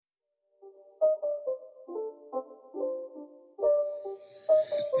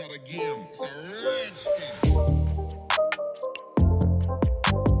the game. It's a rich thing.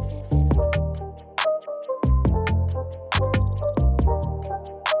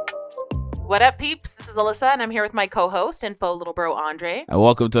 What up, peeps? This is Alyssa, and I'm here with my co-host and faux little bro, Andre. And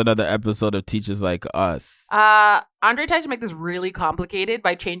welcome to another episode of Teachers Like Us. Andre tried to make this really complicated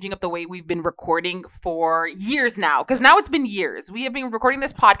by changing up the way we've been recording for years now. Because now it's been years. We have been recording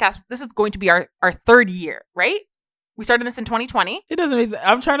this podcast. This is going to be our third year, right? We started this in 2020. It doesn't make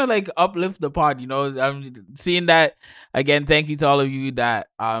I'm trying to uplift the pod, I'm seeing that again. Thank you to all of you that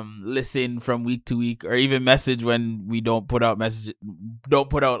listen from week to week or even message when we don't put out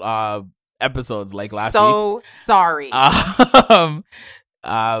episodes like last week. So sorry. But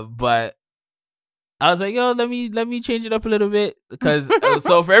I was like, let me change it up a little bit because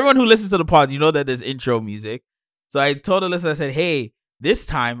so for everyone who listens to the pod, you know that there's intro music. So I told Alyssa, I said, hey, this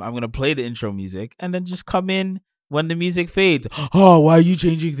time I'm gonna play the intro music and then just come in when the music fades. Oh, why are you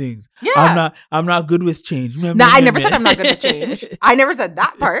changing things? Yeah, I'm not good with change. I never said I'm not good with change. I never said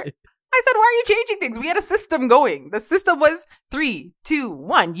that part. I said, why are you changing things? We had a system going. The system was 3, 2,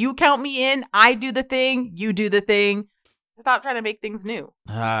 1. You count me in. I do the thing. You do the thing. Stop trying to make things new.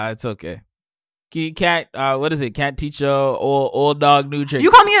 It's okay. Can't what is it? Can't teach old dog new tricks.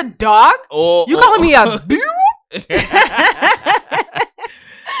 You call me a dog? You calling me a boo?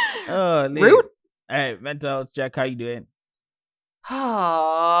 Rude. All right, mental health check. How you doing?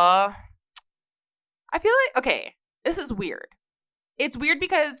 I feel like, okay, this is weird. It's weird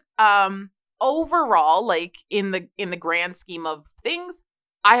because overall, like in the grand scheme of things,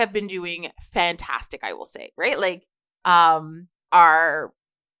 I have been doing fantastic, I will say, right? Like our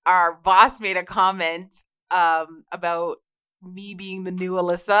boss made a comment about me being the new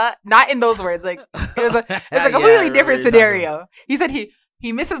Alyssa. Not in those words, like it was a completely different scenario. He said he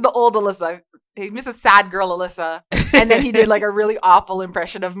misses the old Alyssa. He misses sad girl Alyssa. And then he did like a really awful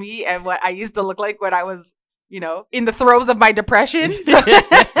impression of me and what I used to look like when I was, in the throes of my depression. So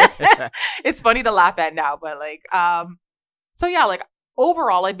it's funny to laugh at now, but so yeah, like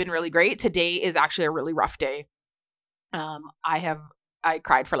overall I've been really great. Today is actually a really rough day. I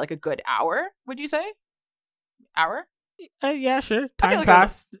cried for like a good hour. Would you say? Hour? Yeah, sure. Time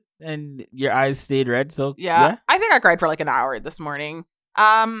passed and your eyes stayed red. So yeah, I think I cried for like an hour this morning.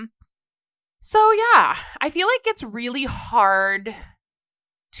 So yeah, I feel like it's really hard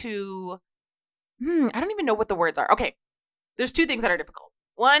to, I don't even know what the words are. Okay. There's two things that are difficult.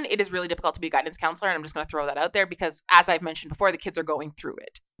 One, it is really difficult to be a guidance counselor. And I'm just going to throw that out there because as I've mentioned before, the kids are going through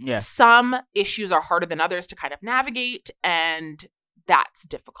it. Yeah. Some issues are harder than others to kind of navigate. And that's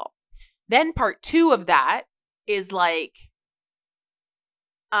difficult. Then part two of that is like,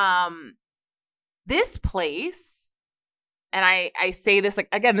 this place, and I say this, like,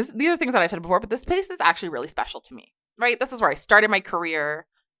 again, these are things that I said before, but this place is actually really special to me, right? This is where I started my career.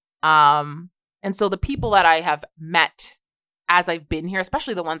 And so the people that I have met as I've been here,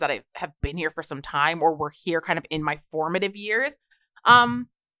 especially the ones that I have been here for some time or were here kind of in my formative years, are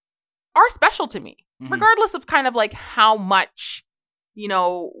special to me, regardless of kind of like how much,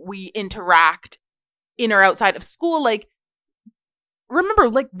 we interact in or outside of school. Like, remember,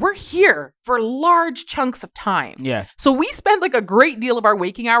 like, we're here for large chunks of time. Yeah. So we spend like a great deal of our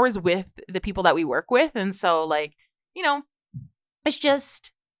waking hours with the people that we work with. And so like, it's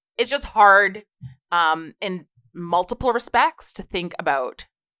just hard in multiple respects to think about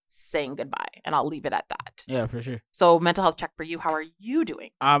saying goodbye. And I'll leave it at that. Yeah, for sure. So mental health check for you. How are you doing?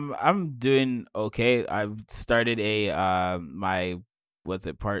 I'm doing okay. I've started a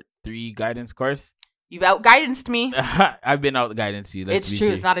part 3 guidance course. You've out-guidanced me. I've been out-guidance you. It's true.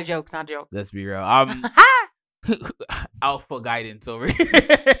 It's not a joke. It's not a joke. Let's be real. Alpha guidance over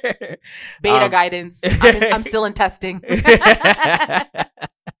here. Beta guidance. I'm still in testing.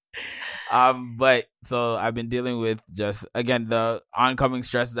 But so I've been dealing with just, again, the oncoming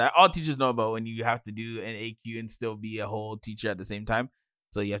stress that all teachers know about when you have to do an AQ and still be a whole teacher at the same time.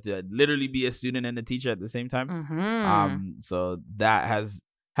 So you have to literally be a student and a teacher at the same time. Mm-hmm. So that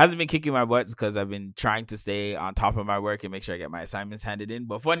hasn't been kicking my butts because I've been trying to stay on top of my work and make sure I get my assignments handed in.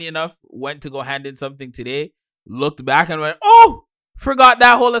 But funny enough, went to go hand in something today, looked back and went, oh, forgot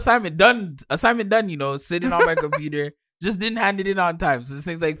that whole assignment done, sitting on my computer, just didn't hand it in on time. So this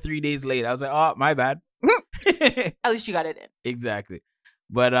thing's like 3 days late. I was like, oh, my bad. At least you got it in. Exactly.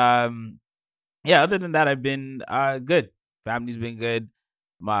 But yeah, other than that, I've been good. Family's been good.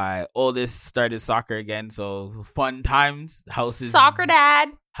 My oldest started soccer again, so fun times. Soccer dad.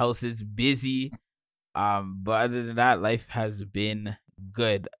 House is busy. But other than that, life has been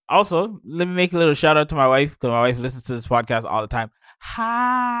good. Also, let me make a little shout out to my wife because my wife listens to this podcast all the time.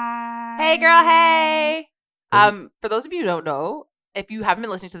 Hi. Hey, girl. Hey. For those of you who don't know, if you haven't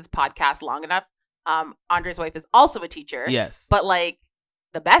been listening to this podcast long enough, Andre's wife is also a teacher. Yes. But like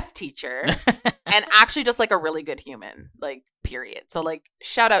the best teacher and actually just like a really good human, like period. So like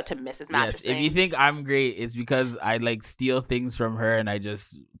shout out to Mrs. Mattressing. Yes, if you think I'm great, it's because I like steal things from her and I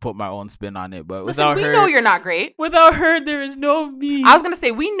just put my own spin on it. But Listen, without we her, know you're not great. Without her, there is no me. I was gonna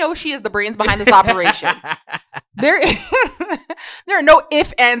say we know she is the brains behind this operation. There are no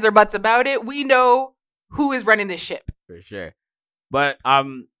ifs, ands, or buts about it. We know who is running this ship. For sure. But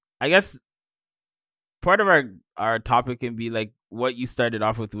I guess part of our topic can be like what you started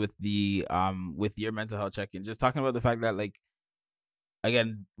off with the with your mental health check-in, just talking about the fact that like,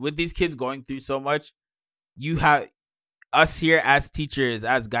 again, with these kids going through so much, you have us here as teachers,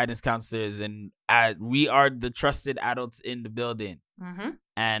 as guidance counselors, and we are the trusted adults in the building. Mm-hmm.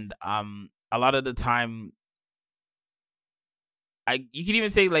 And a lot of the time, you can even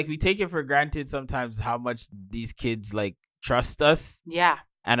say like we take it for granted sometimes how much these kids like trust us. Yeah.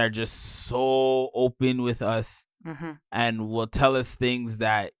 And are just so open with us, and will tell us things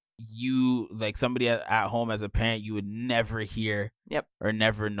that you, like somebody at home as a parent, you would never hear or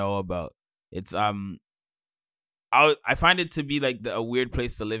never know about. It's I find it to be like a weird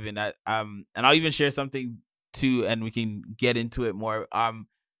place to live in. And I'll even share something too, and we can get into it more.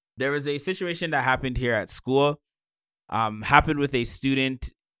 There was a situation that happened here at school. Happened with a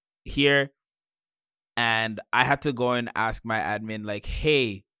student here. And I had to go and ask my admin, like,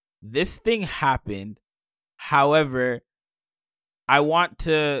 hey, this thing happened. However, I wanted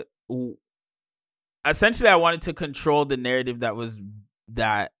to control the narrative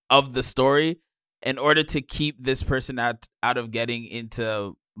of the story in order to keep this person out of getting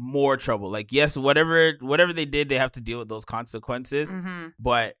into more trouble. Like, yes, whatever they did, they have to deal with those consequences.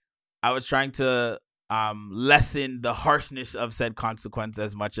 But I was trying to lessen the harshness of said consequence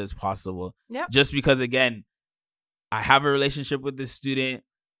as much as possible. Just because, again, I have a relationship with this student.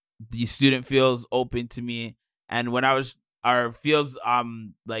 The student feels open to me, and when feels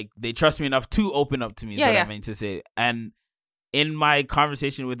like they trust me enough to open up to me. Is what I mean to say. And in my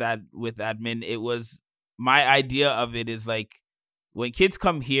conversation with admin, it was my idea of it is like when kids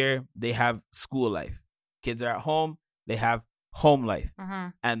come here, they have school life. Kids are at home, they have home life,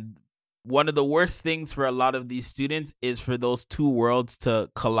 and one of the worst things for a lot of these students is for those two worlds to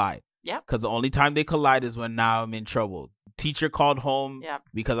collide. Yeah. Because the only time they collide is when now I'm in trouble. Teacher called home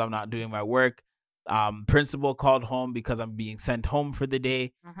because I'm not doing my work. Principal called home because I'm being sent home for the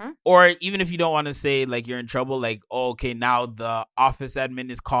day. Or even if you don't want to say like you're in trouble, like, oh, okay, now the office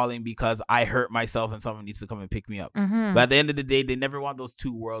admin is calling because I hurt myself and someone needs to come and pick me up. But at the end of the day, they never want those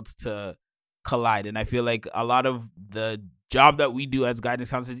two worlds to collide. And I feel like a lot of the job that we do as guidance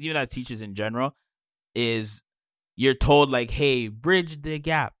counselors, even as teachers in general, is you're told like, hey, bridge the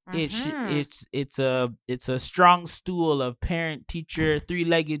gap. It's a strong stool of parent teacher,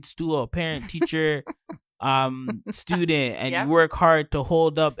 3-legged stool, parent teacher student, and you work hard to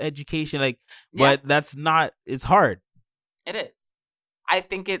hold up education. Like, but that's not, it's hard. It is. I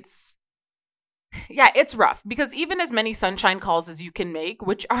think it's rough because even as many sunshine calls as you can make,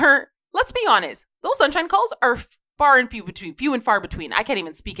 which are, let's be honest, those sunshine calls are few and far between. I can't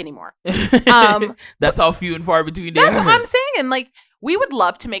even speak anymore. That's how few and far between they are. That's what I'm saying. Like, we would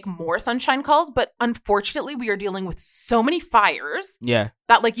love to make more sunshine calls, but unfortunately, we are dealing with so many fires.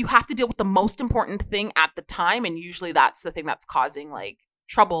 That like you have to deal with the most important thing at the time, and usually that's the thing that's causing like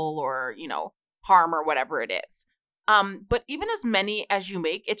trouble or harm or whatever it is. But even as many as you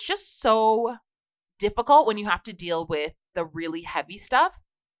make, it's just so difficult when you have to deal with the really heavy stuff.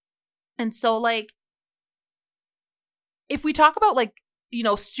 And so like, if we talk about like,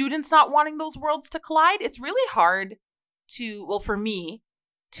 students not wanting those worlds to collide, it's really hard for me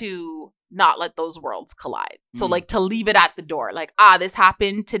to not let those worlds collide. So like to leave it at the door, like, this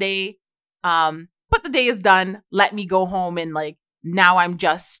happened today. But the day is done. Let me go home. And like, now I'm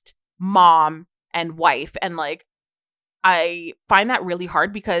just mom and wife. And like, I find that really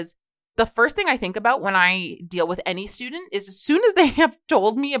hard because the first thing I think about when I deal with any student is as soon as they have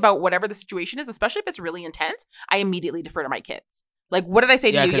told me about whatever the situation is, especially if it's really intense, I immediately defer to my kids. Like, what did I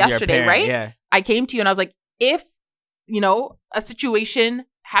say to you yesterday, right? Yeah. I came to you and I was like, if, a situation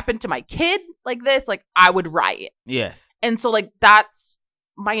happened to my kid like this, like I would riot. Yes. And so like, that's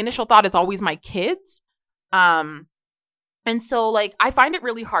my initial thought is always my kids. And so like, I find it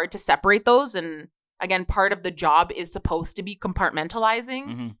really hard to separate those. And again, part of the job is supposed to be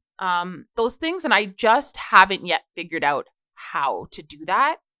compartmentalizing those things, and I just haven't yet figured out how to do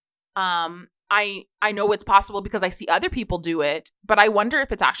that. I know it's possible because I see other people do it, but I wonder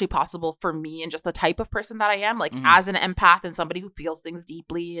if it's actually possible for me and just the type of person that I am, like as an empath and somebody who feels things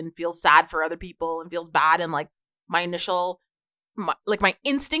deeply and feels sad for other people and feels bad. And like my initial my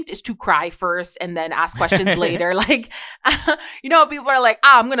instinct is to cry first and then ask questions later. Like, people are like,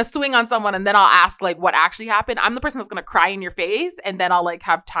 I'm going to swing on someone and then I'll ask like what actually happened. I'm the person that's going to cry in your face and then I'll like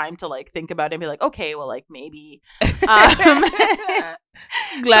have time to like think about it and be like, okay, well, like maybe.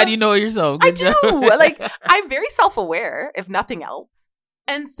 Glad you know yourself. Good job. I do. Like, I'm very self-aware, if nothing else.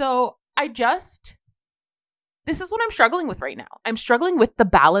 And so this is what I'm struggling with right now. I'm struggling with the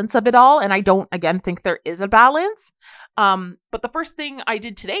balance of it all. And I don't, again, think there is a balance. But the first thing I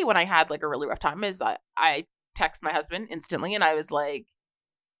did today when I had like a really rough time is I text my husband instantly and I was like,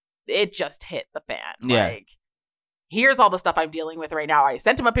 it just hit the fan. Yeah. Like, here's all the stuff I'm dealing with right now. I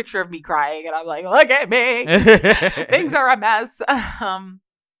sent him a picture of me crying and I'm like, look at me. Things are a mess.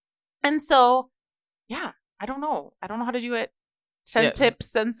 And so, yeah, I don't know. I don't know how to do it. Send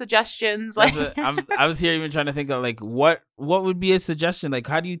tips and suggestions. Like, I was here even trying to think of like what would be a suggestion. Like,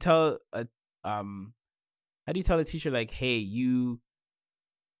 how do you tell a teacher like, hey,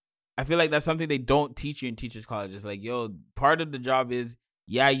 I feel like that's something they don't teach you in teachers college. It's like, yo, part of the job is,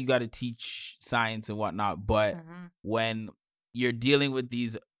 yeah, you got to teach science and whatnot, but when you're dealing with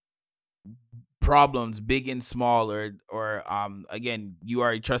these problems, big and small, or again, you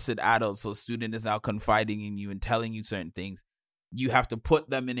are a trusted adult, so student is now confiding in you and telling you certain things. You have to put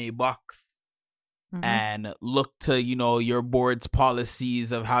them in a box and look to, your board's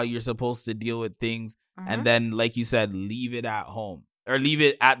policies of how you're supposed to deal with things. And then, like you said, leave it at home or leave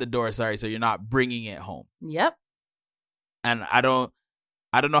it at the door. Sorry. So you're not bringing it home. Yep. And I don't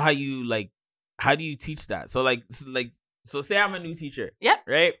know how do you teach that? So so say I'm a new teacher. Yep.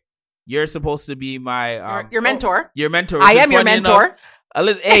 Right. You're supposed to be my your mentor. Your mentor. I am your mentor.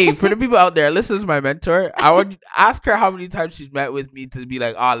 Hey, for the people out there, Alyssa's my mentor. I would ask her how many times she's met with me to be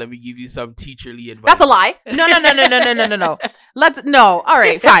like, let me give you some teacherly advice. That's a lie. No. No. All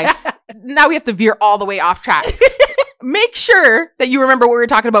right, fine. Now we have to veer all the way off track. Make sure that you remember what we were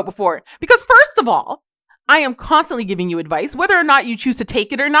talking about before. Because first of all, I am constantly giving you advice. Whether or not you choose to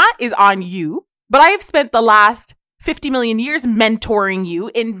take it or not is on you. But I have spent the last 50 million years mentoring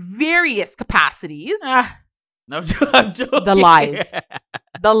you in various capacities. No, I'm joking. The lies.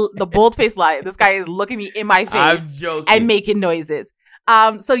 The bold-faced lie. This guy is looking me in my face and making noises.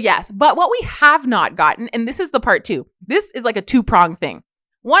 So yes, but what we have not gotten, and this is the part two, this is like a two-pronged thing.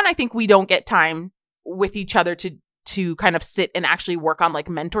 One, I think we don't get time with each other to kind of sit and actually work on like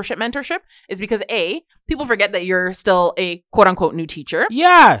mentorship is because people forget that you're still a quote unquote new teacher.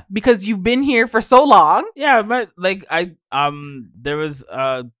 Yeah. Because you've been here for so long. Yeah. But like there was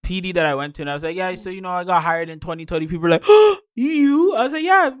a PD that I went to and I was like, yeah, so, I got hired in 2020. People were like, oh, you? I was like,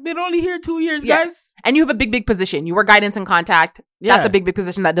 yeah, I've been only here 2 years, guys. And you have a big position. You were guidance and contact. Yeah. That's a big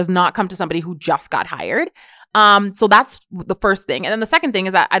position that does not come to somebody who just got hired. So that's the first thing. And then the second thing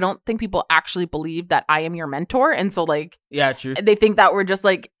is that I don't think people actually believe that I am your mentor. And so like, yeah, true. They think that we're just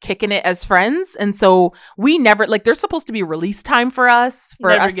like kicking it as friends. And so we never like, there's supposed to be release time for us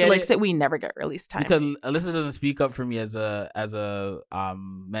to like sit. We never get release time. Because Alyssa doesn't speak up for me as a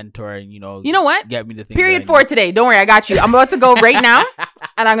mentor and, you know what? Get me the things. Period for today. Don't worry. I got you. I'm about to go right now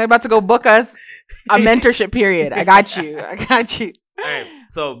and I'm about to go book us a mentorship period. I got you. All right.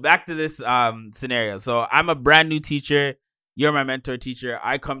 So back to this scenario. So I'm a brand new teacher. You're my mentor teacher.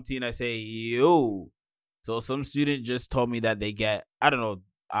 I come to you and I say, yo. So some student just told me that they get,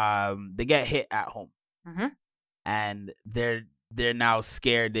 they get hit at home. And they're now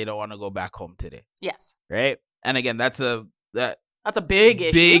scared. They don't want to go back home today. Yes. Right. And again, that's a big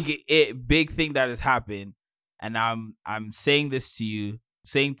issue. Big thing that has happened. And I'm saying this to you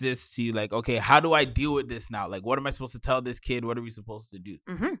like, okay, how do I deal with this now? Like, what am I supposed to tell this kid? What are we supposed to do?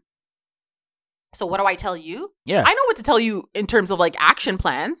 So what do I tell you? Yeah. I know what to tell you in terms of like action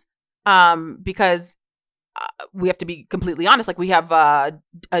plans, because we have to be completely honest. Like we have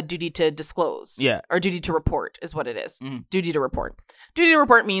a duty to disclose. Yeah. Or duty to report is what it is. Mm-hmm. Duty to report. Duty to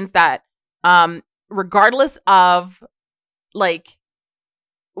report means that regardless of like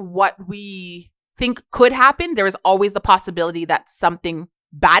what we think could happen, there is always the possibility that something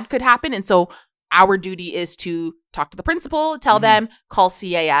bad could happen. And so our duty is to talk to the principal, tell them, call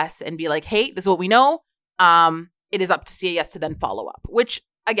CAS and be like, hey, this is what we know. It is up to CAS to then follow up, which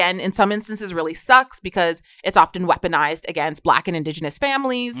again, in some instances really sucks because it's often weaponized against Black and Indigenous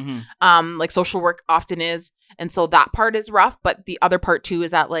families, like social work often is. And so that part is rough. But the other part too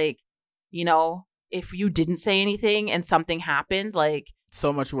is that like, if you didn't say anything and something happened, like,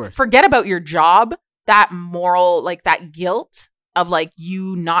 so much worse. Forget about your job. That moral, like that guilt of like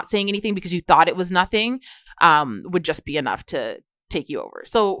you not saying anything because you thought it was nothing, would just be enough to take you over.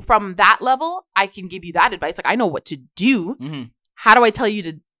 So from that level, I can give you that advice. Like I know what to do. How do I tell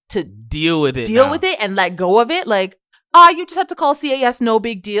you to deal with it? With it and let go of it. Like you just had to call CAS, no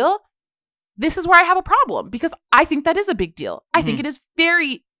big deal. This is where I have a problem because I think that is a big deal. I think it is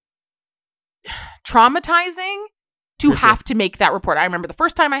very traumatizing to have to make that report. I remember the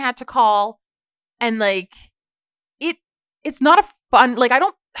first time I had to call, and like it's not a fun, like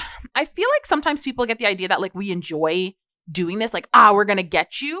I feel like sometimes people get the idea that like we enjoy doing this, like, we're going to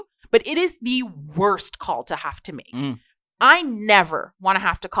get you, but it is the worst call to have to make. I never want to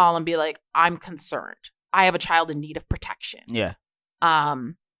have to call and be like, I'm concerned. I have a child in need of protection. Yeah.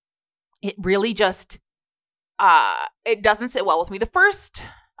 It really just, it doesn't sit well with me. The first,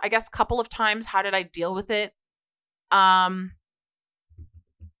 I guess, couple of times, how did I deal with it? Trying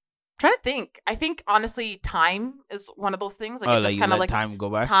to think. I think honestly, time is one of those things. Like, it just kind of like time go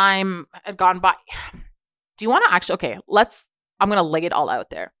by. Time had gone by. Do you want to actually? Okay, I'm gonna lay it all out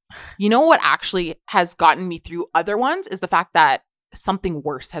there. You know what actually has gotten me through other ones is the fact that something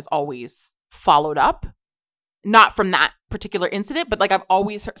worse has always followed up. Not from that particular incident, but like I've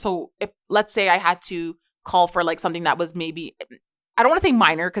always heard. So if let's say I had to call for like something that was maybe, I don't want to say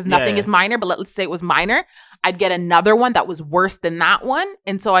minor because nothing is minor, but let's say it was minor. I'd get another one that was worse than that one.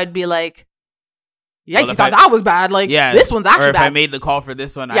 And so I'd be like, yeah, you thought that was bad. Like, this one's actually bad. Or if I made the call for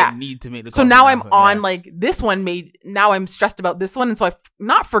this one, I need to make the call. So now I'm on like this one now I'm stressed about this one. And so I've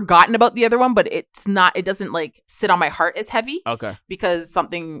not forgotten about the other one, but it doesn't like sit on my heart as heavy. Okay. Because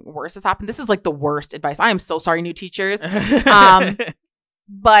something worse has happened. This is like the worst advice. I am so sorry, new teachers.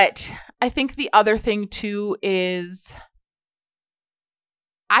 But I think the other thing too is,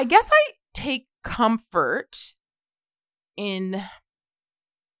 I guess I take comfort in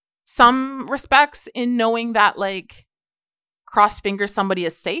some respects in knowing that like cross fingers somebody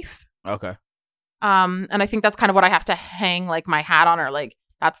is safe. Okay. And I think that's kind of what I have to hang like my hat on, or like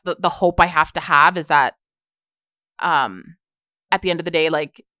that's the hope I have to have is that at the end of the day,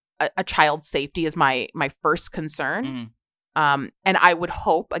 like a child's safety is my first concern. And I would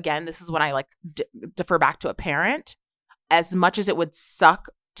hope, again, this is when I like defer back to a parent, as much as it would suck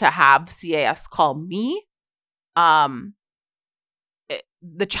to have CAS call me,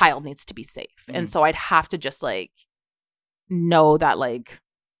 the child needs to be safe. And so I'd have to just like know that like,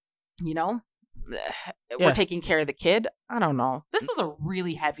 you know, we're taking care of the kid. I don't know. This is a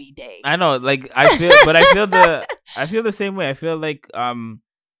really heavy day. I know, like I feel the same way. I feel like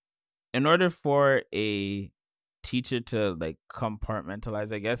in order for a teacher to like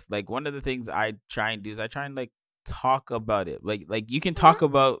compartmentalize, I guess, like one of the things I try and do is I try and like talk about it. Like you can talk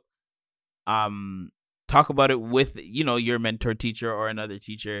about it with, you know, your mentor teacher or another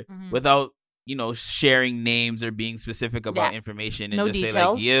teacher without, you know, sharing names or being specific about information, and no just details. say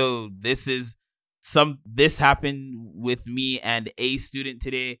like, yo, this happened with me and a student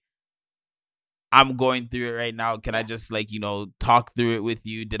today. I'm going through it right now. Can I just like, you know, talk through it with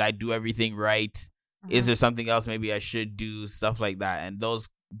you? Did I do everything right? Is there something else maybe I should do? Stuff like that. And those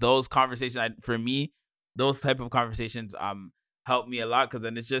conversations, for me, those type of conversations help me a lot, because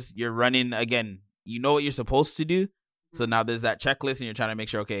then it's just you're running, again, you know what you're supposed to do. So now there's that checklist and you're trying to make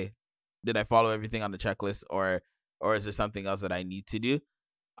sure, okay, did I follow everything on the checklist, or is there something else that I need to do?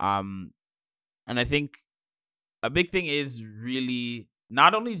 And I think a big thing is really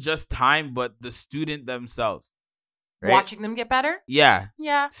not only just time, but the student themselves. Right? Watching them get better? Yeah.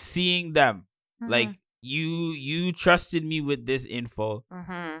 Yeah. Seeing them. Like, you trusted me with this info.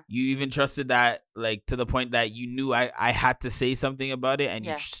 You even trusted that, like, to the point that you knew I had to say something about it, and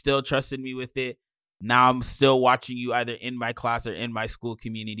you still trusted me with it. Now I'm still watching you either in my class or in my school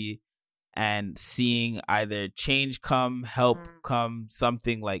community, and seeing either change come, help come,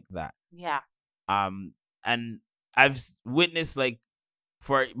 something like that. Yeah. And I've witnessed, like,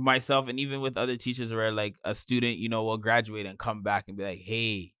 for myself and even with other teachers, where like a student, you know, will graduate and come back and be like,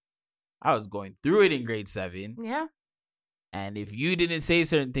 hey, I was going through it in grade 7. Yeah. And if you didn't say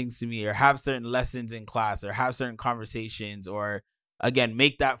certain things to me, or have certain lessons in class, or have certain conversations, or again,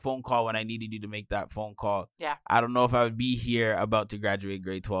 make that phone call when I needed you to make that phone call. Yeah. I don't know if I would be here about to graduate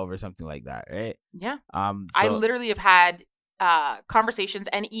grade 12 or something like that. Right. Yeah. So, I literally have had conversations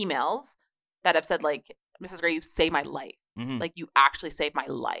and emails that have said like, Mrs. Gray, you saved my life. Like, you actually saved my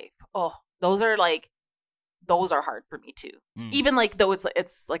life. Oh, those are hard for me too. Even like, though it's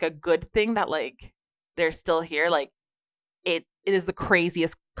like a good thing that like they're still here. Like, it is the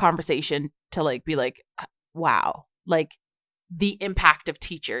craziest conversation to like be like, wow, like the impact of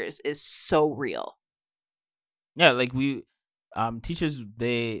teachers is so real. Yeah, like we teachers,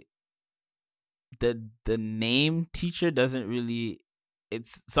 the name teacher doesn't really,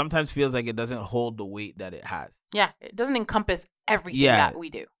 it's sometimes feels like it doesn't hold the weight that it has. Yeah, it doesn't encompass everything that we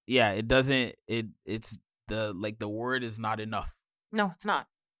do. Yeah, it doesn't. It's the word is not enough. No, it's not.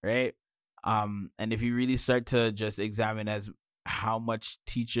 Right. And if you really start to just examine as how much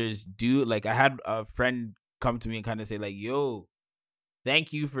teachers do, like I had a friend come to me and kind of say like, yo,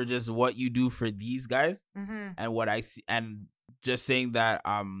 thank you for just what you do for these guys. And what I see, and just saying that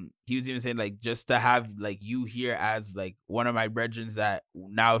he was even saying like just to have like you here as like one of my brethren, that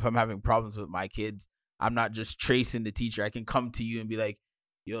now if I'm having problems with my kids, I'm not just tracing the teacher. I can come to you and be like,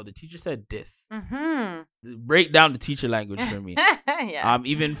 yo, the teacher said this. Break down the teacher language for me. Yeah.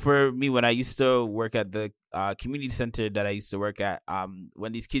 Even for me, when I used to work at the community center that I used to work at,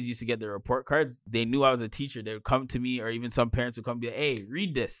 when these kids used to get their report cards, they knew I was a teacher. They would come to me, or even some parents would come and be like, hey,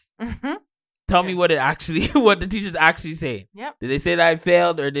 read this. Tell me what the teachers actually say. Yep. Did they say that I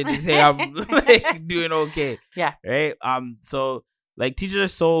failed, or did they say I'm like doing okay? Yeah. Right. So like teachers are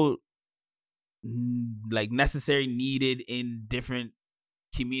so like necessary, needed in different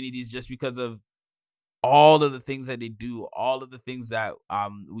communities, just because of all of the things that they do, all of the things that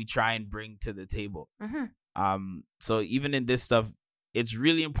we try and bring to the table. So even in this stuff, it's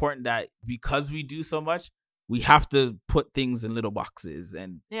really important that because we do so much, we have to put things in little boxes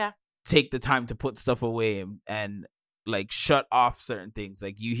and take the time to put stuff away and like shut off certain things.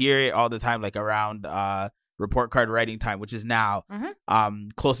 Like you hear it all the time, like around report card writing time, which is now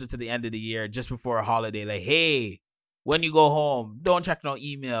closer to the end of the year, just before a holiday. Like, hey, when you go home, don't check no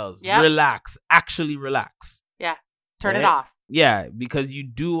emails. Relax. Actually relax. Yeah. Turn it off. Yeah, because you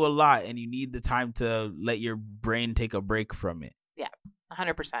do a lot and you need the time to let your brain take a break from it. Yeah,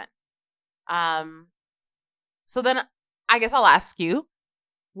 100%. So then I guess I'll ask you,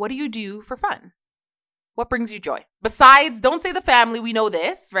 what do you do for fun? What brings you joy? Besides, don't say the family. We know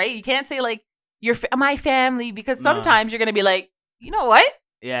this, right? You can't say like my family, because sometimes you're going to be like, you know what?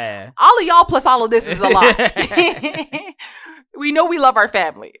 Yeah. All of y'all plus all of this is a lot. We know we love our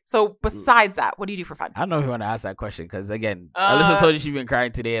family. So besides that, what do you do for fun? I don't know if you want to ask that question, because again, Alyssa told you she's been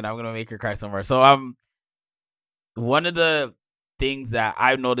crying today, and I'm going to make her cry somewhere. So one of the things that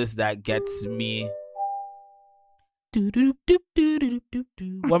I've noticed that gets me... One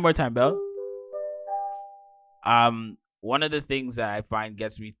more time, Belle. One of the things that I find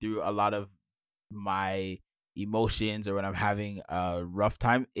gets me through a lot of my emotions, or when I'm having a rough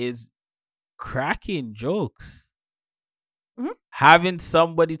time, is cracking jokes. Having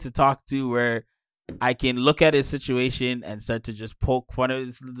somebody to talk to where I can look at a situation and start to just poke fun of it.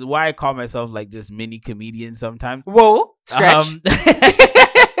 It's why I call myself like just mini comedian sometimes. Whoa, stretch.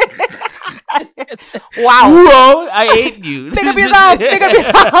 Wow. Whoa, I hate you. Pick up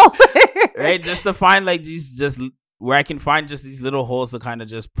yourself. Right? Just to find like these, just where I can find just these little holes to kind of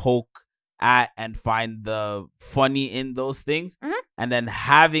just poke at and find the funny in those things. And then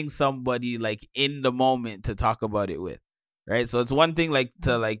having somebody like in the moment to talk about it with. Right. So it's one thing like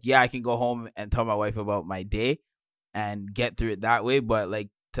to like, yeah, I can go home and tell my wife about my day and get through it that way. But like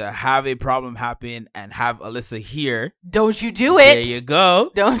to have a problem happen and have Alyssa here. Don't you do it. There you go.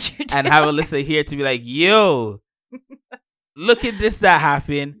 Don't you do and have Alyssa here to be like, yo, look at this that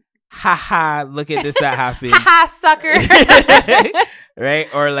happened. Ha ha, look at this that happened. Ha ha, sucker. Right?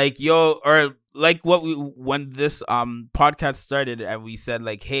 Or like, yo, or like when this podcast started and we said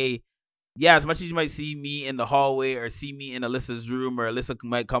like, hey, yeah, as much as you might see me in the hallway or see me in Alyssa's room, or Alyssa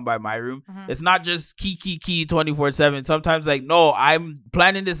might come by my room, it's not just key 24/7. Sometimes like, no, I'm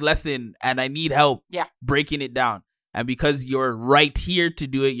planning this lesson and I need help breaking it down. And because you're right here to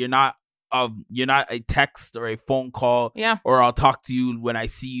do it, you're not a text or a phone call or I'll talk to you when I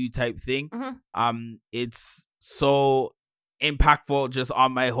see you type thing. It's so impactful just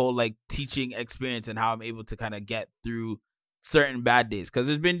on my whole like teaching experience and how I'm able to kind of get through certain bad days, because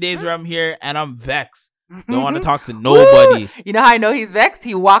there's been days where I'm here and I'm vexed, don't want to talk to nobody. You know how I know he's vexed?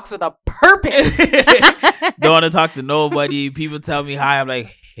 He walks with a purpose. Don't want to talk to nobody. People tell me hi, I'm like,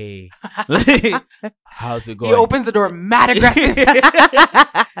 hey, how's it going? He opens the door mad aggressive.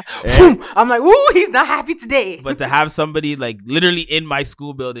 I'm like, woo, he's not happy today. But to have somebody like literally in my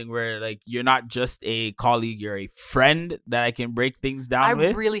school building where like you're not just a colleague, you're a friend that I can break things down with.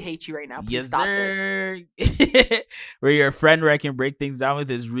 I really hate you right now. Please stop this. Where you're a friend where I can break things down with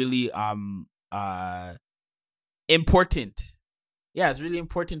is really important. Yeah, it's really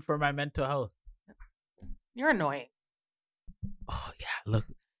important for my mental health. You're annoying. Oh yeah, look,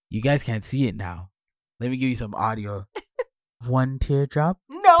 you guys can't see it now. Let me give you some audio. One teardrop.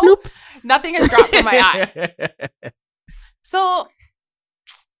 No, Bloops. Nothing has dropped from my eye. So,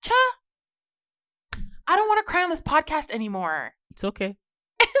 I don't want to cry on this podcast anymore. It's okay.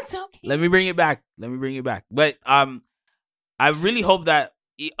 It's okay. Let me bring it back. But I really hope that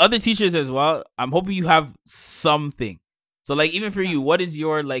other teachers as well, I'm hoping you have something. So like even for you, what is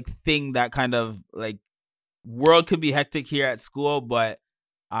your like thing that kind of like world could be hectic here at school, but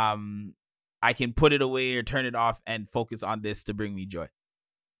I can put it away or turn it off and focus on this to bring me joy.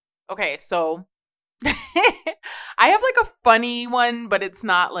 Okay, so I have like a funny one, but it's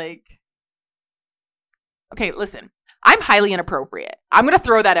not like. Okay, listen. I'm highly inappropriate. I'm gonna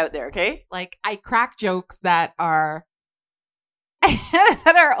throw that out there. Okay, like I crack jokes that are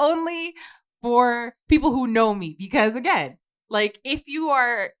that are only for people who know me, because again, like if you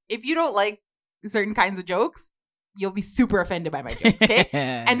don't like certain kinds of jokes, you'll be super offended by my jokes, okay?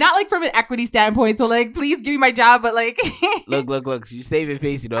 And not like from an equity standpoint, so like please give me my job, but like look, you save your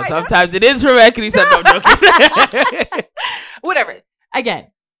face, you know. Sometimes it is from equity standpoint. No, I'm joking. Whatever.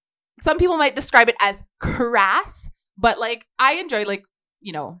 Again, some people might describe it as crass, but like I enjoy like,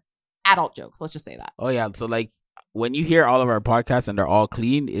 you know, adult jokes, let's just say that. Oh yeah, so like when you hear all of our podcasts and they're all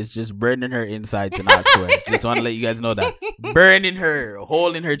clean, it's just burning her inside to not swear. Just want to let you guys know that. Burning her, a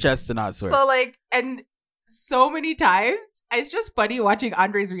hole in her chest to not swear. So like, and so many times, it's just funny watching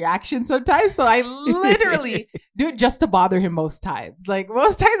Andre's reaction sometimes. So I literally do it just to bother him most times. Like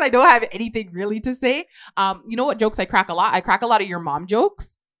most times I don't have anything really to say. You know what jokes I crack a lot? I crack a lot of your mom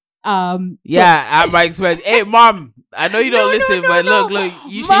jokes. Yeah, at my expense. Hey, mom, I know you don't listen, but look,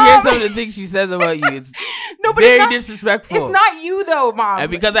 you should hear some of the things she says about you. It's very disrespectful. It's not you though, mom.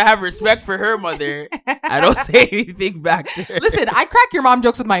 And because I have respect for her mother, I don't say anything back to her. Listen, I crack your mom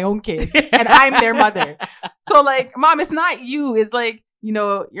jokes with my own kids, and I'm their mother. So like, mom, it's not you. It's like, you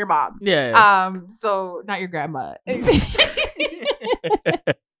know, your mom. Yeah. So not your grandma.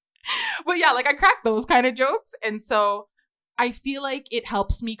 But yeah, like I crack those kind of jokes, and so I feel like it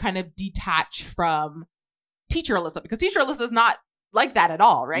helps me kind of detach from teacher Alyssa, because teacher Alyssa is not like that at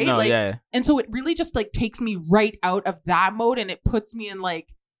all, right? No, like, yeah. And so it really just like takes me right out of that mode, and it puts me in like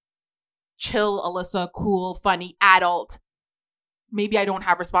chill Alyssa, cool, funny, adult. Maybe I don't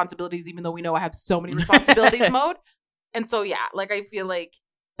have responsibilities, even though we know I have so many responsibilities mode. And so, yeah, like I feel like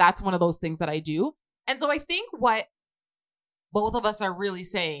that's one of those things that I do. And so I think what both of us are really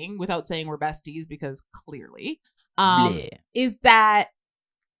saying, without saying we're besties, because clearly, is that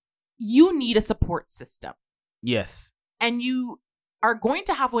you need a support system. Yes. And you are going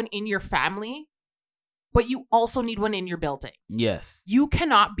to have one in your family, but you also need one in your building. Yes. You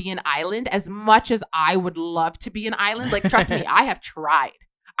cannot be an island. As much as I would love to be an island, like, trust me, I have tried.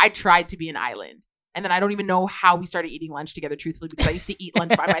 I tried to be an island. And then I don't even know how we started eating lunch together, truthfully, because I used to eat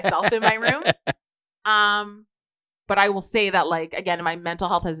lunch by myself in my room. But I will say that, like, again, my mental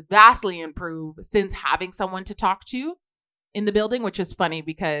health has vastly improved since having someone to talk to in the building, which is funny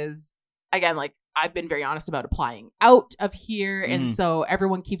because, again, like, I've been very honest about applying out of here. Mm-hmm. And so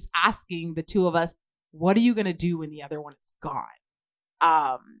everyone keeps asking the two of us, what are you going to do when the other one is gone?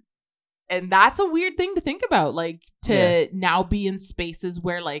 And that's a weird thing to think about, like, to now be in spaces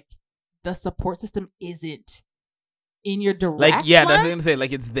where, like, the support system isn't in your direct like, yeah, line? that's what I'm gonna say.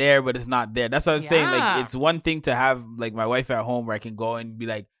 Like, it's there, but it's not there. That's what I was saying. Like, it's one thing to have, like, my wife at home where I can go and be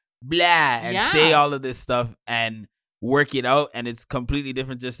like, blah, and say all of this stuff and work it out. And it's completely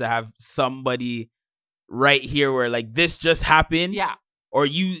different just to have somebody right here where, like, this just happened. Yeah. Or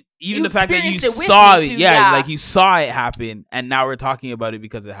the fact that you saw it. Like, you saw it happen, and now we're talking about it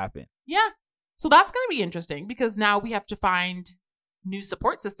because it happened. Yeah. So that's going to be interesting because now we have to find new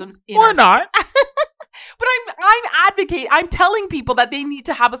support systems. Or not. But I'm telling people that they need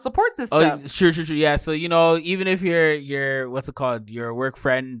to have a support system. Oh, sure. Yeah. So, you know, even if your what's it called? Your work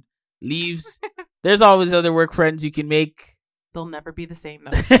friend leaves, there's always other work friends you can make. They'll never be the same,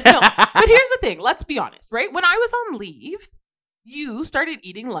 though. No, but here's the thing. Let's be honest, right? When I was on leave, you started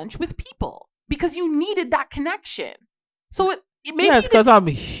eating lunch with people because you needed that connection. So it maybe it's because I'm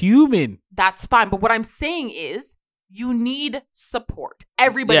human. That's fine. But what I'm saying is you need support.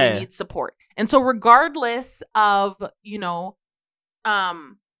 Everybody needs support. And so regardless of, you know,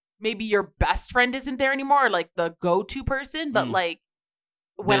 maybe your best friend isn't there anymore, or like the go-to person, but like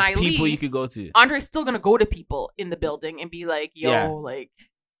when there's I leave, people you could go to. Andre's still going to go to people in the building and be like, yo, like,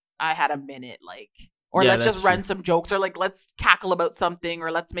 I had a minute, like, or let's just run some jokes, or like, let's cackle about something,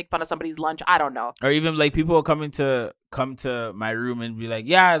 or let's make fun of somebody's lunch. I don't know. Or even like people come to my room and be like,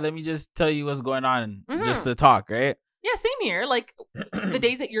 yeah, let me just tell you what's going on, just to talk, right? Yeah, same here. Like, the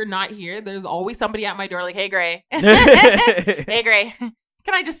days that you're not here, there's always somebody at my door like, hey, Gray. Hey, Gray.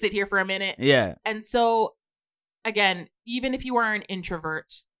 Can I just sit here for a minute? Yeah. And so, again, even if you are an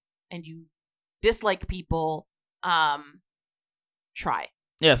introvert and you dislike people, try.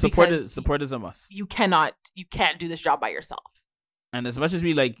 Yeah, support is a must. You can't do this job by yourself. And as much as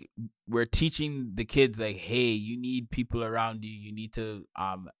we're teaching the kids, like, hey, you need people around you. You need to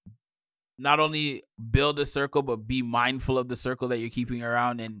not only build a circle, but be mindful of the circle that you're keeping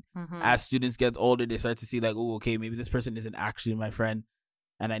around. And as students get older, they start to see like, oh, okay, maybe this person isn't actually my friend.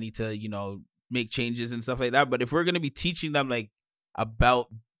 And I need to, you know, make changes and stuff like that. But if we're gonna be teaching them like about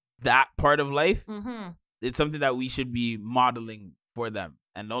that part of life, it's something that we should be modeling for them.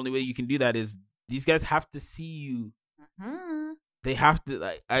 And the only way you can do that is these guys have to see you. They have to.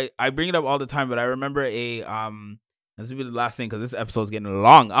 Like, I bring it up all the time, but I remember this will be the last thing because this episode's getting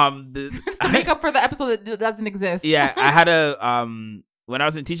long. To make up for the episode that doesn't exist. Yeah, I had when I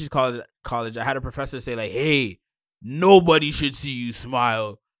was in teachers college, I had a professor say like, "Hey, nobody should see you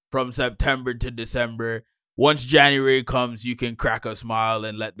smile from September to December. Once January comes, you can crack a smile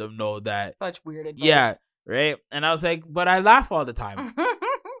and let them know that." Such weird advice. Yeah, right. And I was like, but I laugh all the time.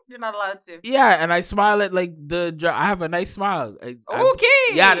 You're not allowed to. Yeah, and I smile at like I have a nice smile. Okay.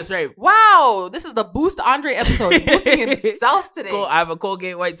 Yeah, that's right. Wow, this is the Boost Andre episode. Boosting himself today. I have a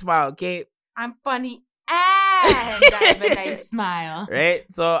Colgate white smile. Okay. I'm funny and I have a nice smile. Right.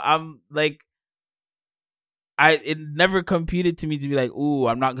 So I'm like, it never computed to me to be like, ooh,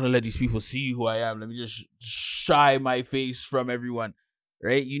 I'm not gonna let these people see who I am. Let me just shy my face from everyone.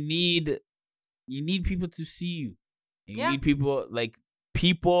 Right? You need people to see you. And you need people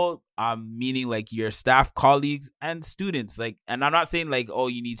meaning like your staff, colleagues, and students. Like, and I'm not saying like, oh,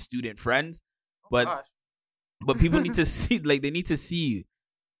 you need student friends, but people need to see, like, they need to see you.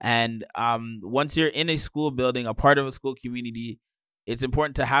 And once you're in a school building, a part of a school community, it's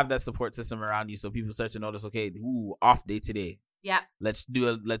important to have that support system around you, so people start to notice, okay, ooh, off day today. Yeah. Let's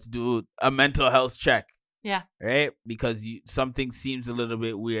do a mental health check. Yeah. Right? Because something seems a little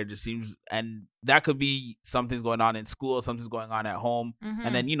bit weird. It seems, and that could be something's going on in school, something's going on at home.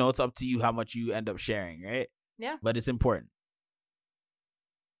 And then, it's up to you how much you end up sharing, right? Yeah. But it's important.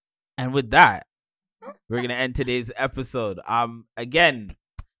 And with that, we're going to end today's episode. Again,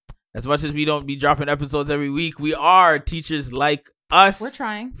 as much as we don't be dropping episodes every week, we are teachers like us. We're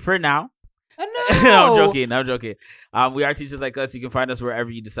trying. For now. Oh, no. I'm joking. We are teachers like us. You can find us wherever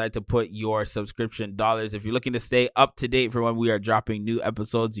you decide to put your subscription dollars. If you're looking to stay up to date for when we are dropping new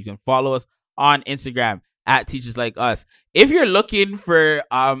episodes, you can follow us on Instagram at Teachers Like Us. If you're looking for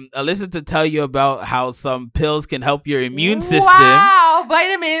Alyssa to tell you about how some pills can help your immune system. Wow,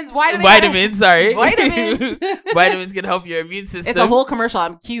 vitamins. Sorry. Vitamins can help your immune system. It's a whole commercial.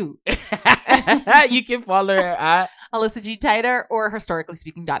 I'm cute. You can follow her at Alyssa G. Titer or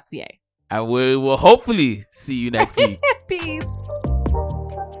historicallyspeaking.ca. And we will hopefully see you next week. Peace.